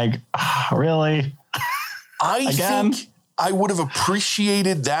was like, really? I think I would have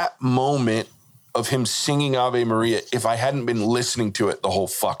appreciated that moment of him singing Ave Maria if I hadn't been listening to it the whole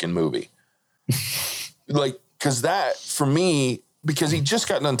fucking movie. Because that, for me, because he just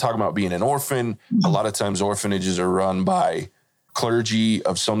got done talking about being an orphan. A lot of times orphanages are run by clergy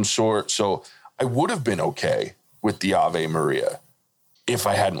of some sort. So I would have been okay with the Ave Maria if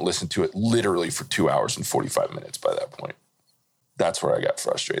I hadn't listened to it literally for 2 hours and 45 minutes by that point. That's where I got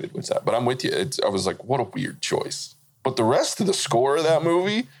frustrated with that. But I'm with you. I was like, what a weird choice. But the rest of the score of that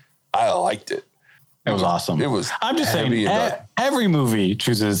movie, I liked it. It was awesome. It was. I'm just saying, every movie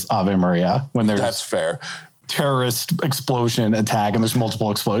chooses Ave Maria when there's that's fair. Terrorist explosion attack and there's multiple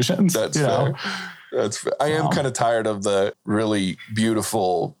explosions. That's fair. That's fair. I am kind of tired of the really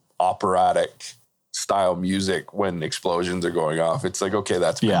beautiful operatic style music when explosions are going off. It's like, okay,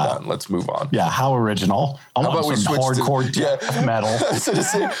 that's been done. Let's move on. Yeah, how original. How about we switch hardcore death metal?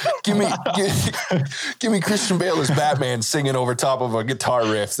 Give me Christian Bale as Batman singing over top of a guitar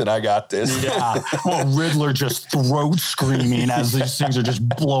riff, and I got this. Yeah. Well, Riddler just throat screaming as these things are just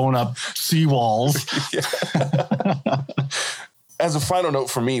blowing up seawalls. As a final note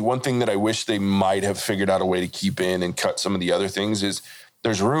for me, one thing that I wish they might have figured out a way to keep in and cut some of the other things is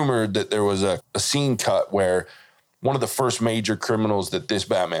there's rumored that there was a scene cut where one of the first major criminals that this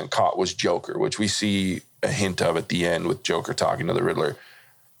Batman caught was Joker, which we see a hint of at the end with Joker talking to the Riddler.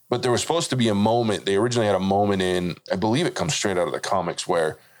 But there was supposed to be a moment. They originally had a moment in, I believe it comes straight out of the comics,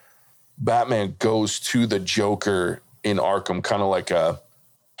 where Batman goes to the Joker in Arkham, kind of like a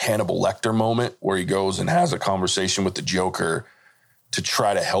Hannibal Lecter moment where he goes and has a conversation with the Joker to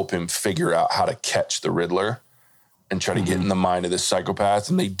try to help him figure out how to catch the Riddler and try to get in the mind of this psychopath.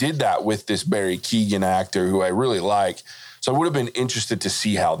 And they did that with this Barry Keoghan actor who I really like. So I would have been interested to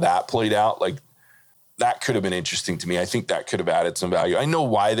see how that played out. Like, that could have been interesting to me. I think that could have added some value. I know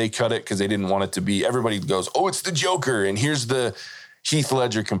why they cut it, because they didn't want it to be, everybody goes, oh, it's the Joker, and here's the Heath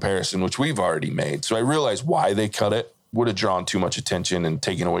Ledger comparison, which we've already made. So I realize why they cut it. Would have drawn too much attention and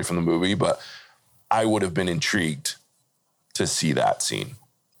taken away from the movie, but I would have been intrigued to see that scene.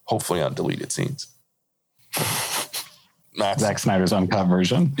 Hopefully on deleted scenes. Zack Snyder's uncut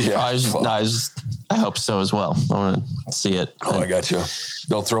version. Yeah, I hope so as well. I want to see it. Oh, I got you.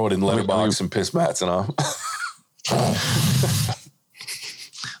 They'll throw it in letterbox and piss Mattson off.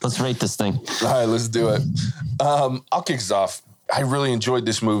 Let's rate this thing. All right, let's do it. I'll kick us off. I really enjoyed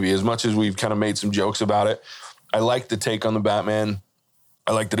this movie as much as we've kind of made some jokes about it. I liked the take on the Batman.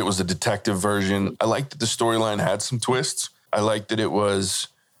 I liked that it was a detective version. I liked that the storyline had some twists. I liked that it was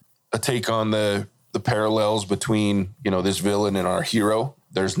a take on the parallels between, you know, this villain and our hero.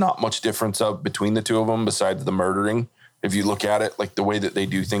 There's not much difference between the two of them besides the murdering. If you look at it, like the way that they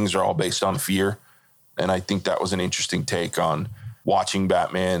do things are all based on fear. And I think that was an interesting take on watching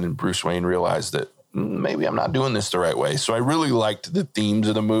Batman and Bruce Wayne realize that maybe I'm not doing this the right way. So I really liked the themes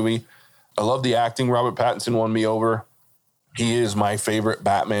of the movie. I love the acting. Robert Pattinson won me over. He is my favorite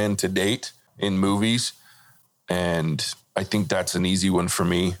Batman to date in movies. And I think that's an easy one for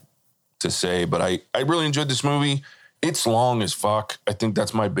me to say. But I really enjoyed this movie. It's long as fuck. I think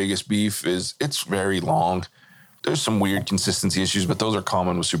that's my biggest beef is it's very long. There's some weird consistency issues, but those are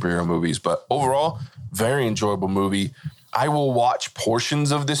common with superhero movies. But overall, very enjoyable movie. I will watch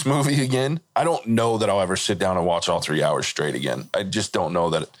portions of this movie again. I don't know that I'll ever sit down and watch all 3 hours straight again. I just don't know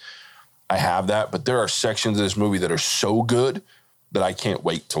that I have that. But there are sections of this movie that are so good that I can't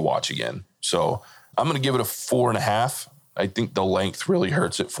wait to watch again. So I'm going to give it a 4.5. I think the length really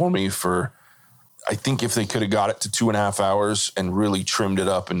hurts it for me. I think if they could have got it to 2.5 hours and really trimmed it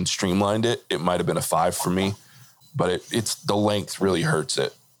up and streamlined it, it might have been a 5 for me. But it's the length really hurts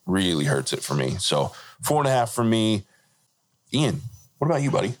it for me. So 4.5 for me. Ian, what about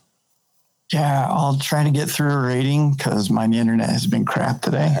you, buddy? Yeah, I'll try to get through a rating because my internet has been crap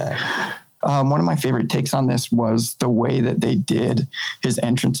today. One of my favorite takes on this was the way that they did his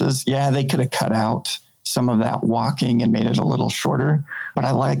entrances. Yeah, they could have cut out some of that walking and made it a little shorter, but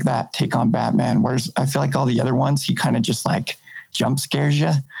I like that take on Batman, whereas I feel like all the other ones, he kind of just like jump scares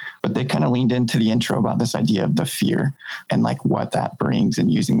you, but they kind of leaned into the intro about this idea of the fear and like what that brings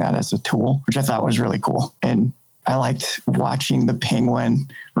and using that as a tool, which I thought was really cool. And I liked watching the Penguin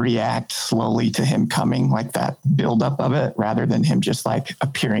react slowly to him coming, like that buildup of it, rather than him just like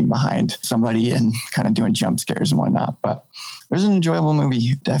appearing behind somebody and kind of doing jump scares and whatnot. But it was an enjoyable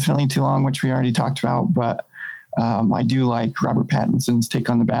movie. Definitely too long, which we already talked about. But I do like Robert Pattinson's take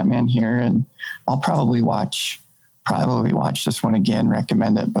on the Batman here, and I'll probably watch this one again.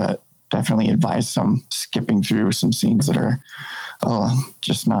 Recommend it, but definitely advise some skipping through some scenes that are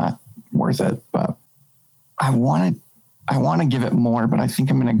just not worth it. But I want to give it more, but I think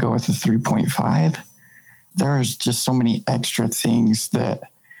I'm going to go with a 3.5. There's just so many extra things that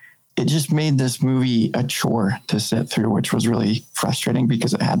it just made this movie a chore to sit through, which was really frustrating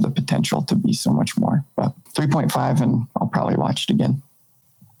because it had the potential to be so much more. But 3.5, and I'll probably watch it again.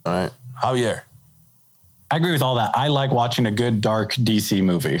 All right. Javier. I agree with all that. I like watching a good dark DC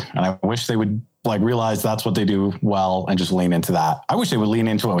movie, and I wish they would realize that's what they do well and just lean into that. I wish they would lean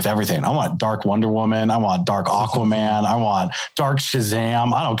into it with everything. I want dark Wonder Woman. I want dark Aquaman. I want dark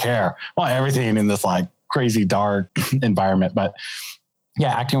Shazam. I don't care. I want everything in this like crazy dark environment. But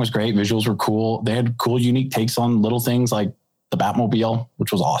yeah, acting was great. Visuals were cool. They had cool, unique takes on little things like the Batmobile,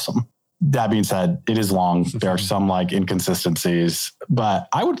 which was awesome. That being said, it is long. There are some like inconsistencies, but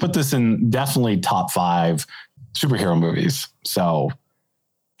I would put this in definitely top 5 superhero movies. So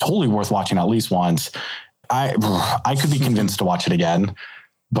totally worth watching at least once. I could be convinced to watch it again,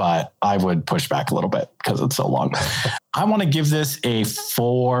 but I would push back a little bit because it's so long. I want to give this a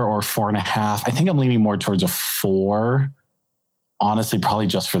 4 or 4.5. I think I'm leaning more towards a 4. Honestly, probably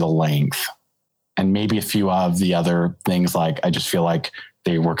just for the length and maybe a few of the other things. Like, I just feel like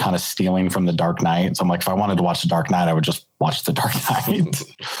they were kind of stealing from The Dark Knight. So I'm like, if I wanted to watch The Dark Knight, I would just watch The Dark Knight.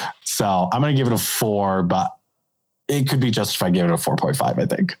 So I'm going to give it a 4, but it could be just if I give it a 4.5, I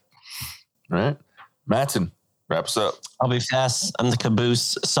think. All right. Mattson, wrap us up. I'll be fast. I'm the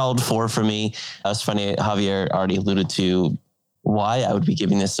caboose. Solid 4 for me. It's funny. Javier already alluded to why I would be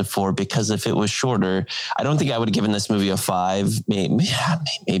giving this a 4, because if it was shorter, I don't think I would have given this movie a 5.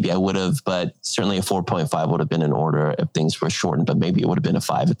 Maybe I would have, but certainly a 4.5 would have been in order if things were shortened, but maybe it would have been a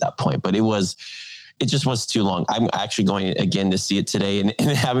 5 at that point. But it just was too long. I'm actually going again to see it today, and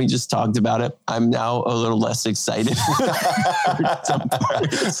having just talked about it, I'm now a little less excited.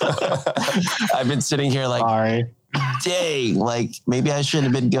 So, I've been sitting here like, sorry. Dang, like maybe I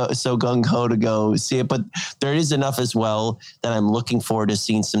shouldn't have been so gung-ho to go see it, but there is enough as well that I'm looking forward to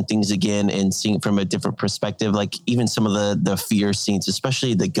seeing some things again and seeing from a different perspective, like even some of the fear scenes,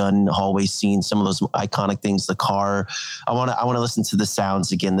 especially the gun hallway scenes, some of those iconic things, the car. I want to listen to the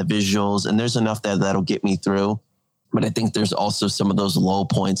sounds again, the visuals, and there's enough that'll get me through. But I think there's also some of those low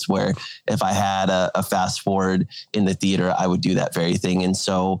points where if I had a fast forward in the theater, I would do that very thing. And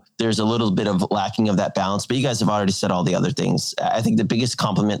so there's a little bit of lacking of that balance, but you guys have already said all the other things. I think the biggest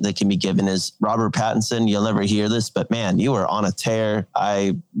compliment that can be given is Robert Pattinson. You'll never hear this, but man, you are on a tear.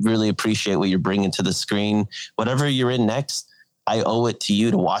 I really appreciate what you're bringing to the screen. Whatever you're in next, I owe it to you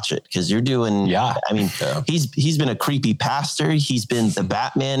to watch it, because you're doing, he's been a creepy pastor. He's been the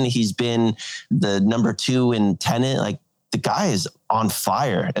Batman. He's been the number 2 in Tenet. Like, the guy is on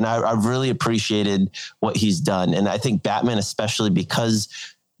fire, and I really appreciated what he's done. And I think Batman, especially because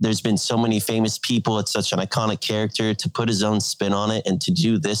there's been so many famous people, it's such an iconic character, to put his own spin on it and to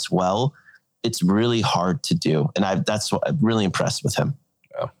do this well, it's really hard to do. And that's what I'm really impressed with him.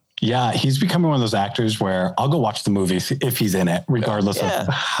 Yeah, he's becoming one of those actors where I'll go watch the movie if he's in it, regardless of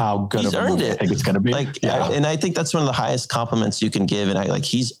how good of a movie I think it's going to be. And I think that's one of the highest compliments you can give. And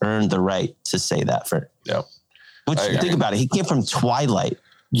he's earned the right to say that think about it. He came from Twilight.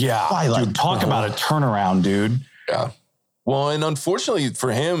 Yeah. Twilight. Dude, talk about a turnaround, dude. Yeah. Well, and unfortunately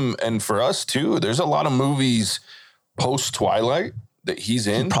for him and for us too, there's a lot of movies post Twilight that he's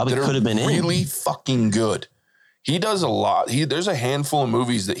in. He probably could have been really fucking good. He does a lot. There's a handful of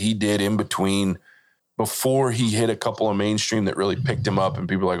movies that he did in between before he hit a couple of mainstream that really picked him up, and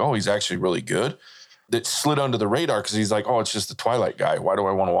people are like, oh, he's actually really good. That slid under the radar because he's like, oh, it's just the Twilight guy. Why do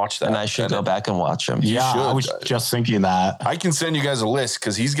I want to watch that? And I should go back and watch him. Yeah, I was just thinking that. I can send you guys a list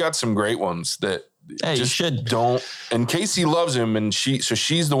because he's got some great ones that you should. Don't. And Casey loves him, and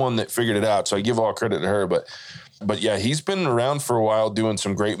she's the one that figured it out. So I give all credit to her, But yeah, he's been around for a while doing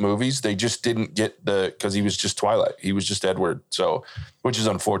some great movies. They just didn't get because he was just Twilight. He was just Edward. So, which is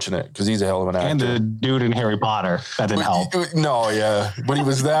unfortunate because he's a hell of an actor. And the dude in Harry Potter, that didn't help. No, yeah. But he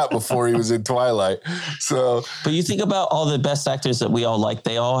was that before he was in Twilight. So, but you think about all the best actors that we all like,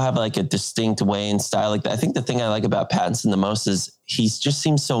 they all have like a distinct way and style like that. I think the thing I like about Pattinson the most is he just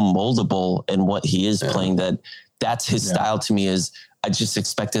seems so moldable in what he is playing, that's his style to me. Is I just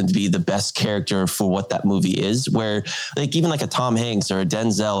expect him to be the best character for what that movie is, where like even like a Tom Hanks or a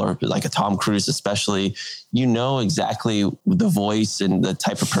Denzel or like a Tom Cruise, especially, you know exactly the voice and the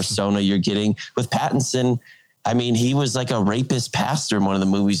type of persona you're getting. With Pattinson, I mean, he was like a rapist pastor in one of the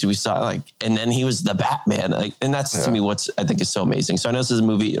movies we saw, and then he was the Batman. And that's to me what's I think is so amazing. So I know this is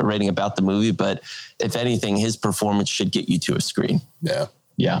a rating about the movie, but if anything, his performance should get you to a screen. Yeah.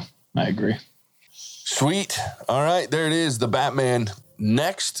 Yeah, I agree. Sweet. All right, there it is, The Batman.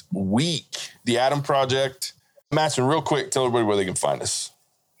 Next week, The Adam Project. Matson, real quick, tell everybody where they can find us.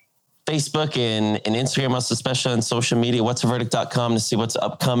 Facebook and Instagram, us especially on social media, whatsaverdict.com to see what's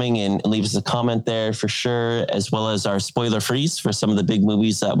upcoming and leave us a comment there for sure, as well as our spoiler freeze for some of the big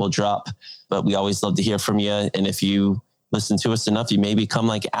movies that will drop. But we always love to hear from you. And if you listen to us enough, you may become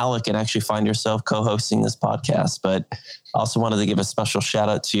like Alec and actually find yourself co-hosting this podcast. But also wanted to give a special shout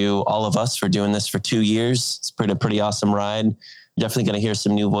out to all of us for doing this for 2 years. It's been a pretty awesome ride. Definitely going to hear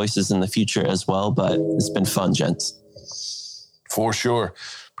some new voices in the future as well, but it's been fun, gents. For sure.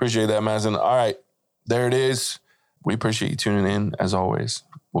 Appreciate that, Mazen. All right, there it is. We appreciate you tuning in as always.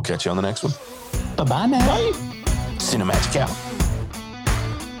 We'll catch you on the next one. Bye-bye now. Cinemagic out.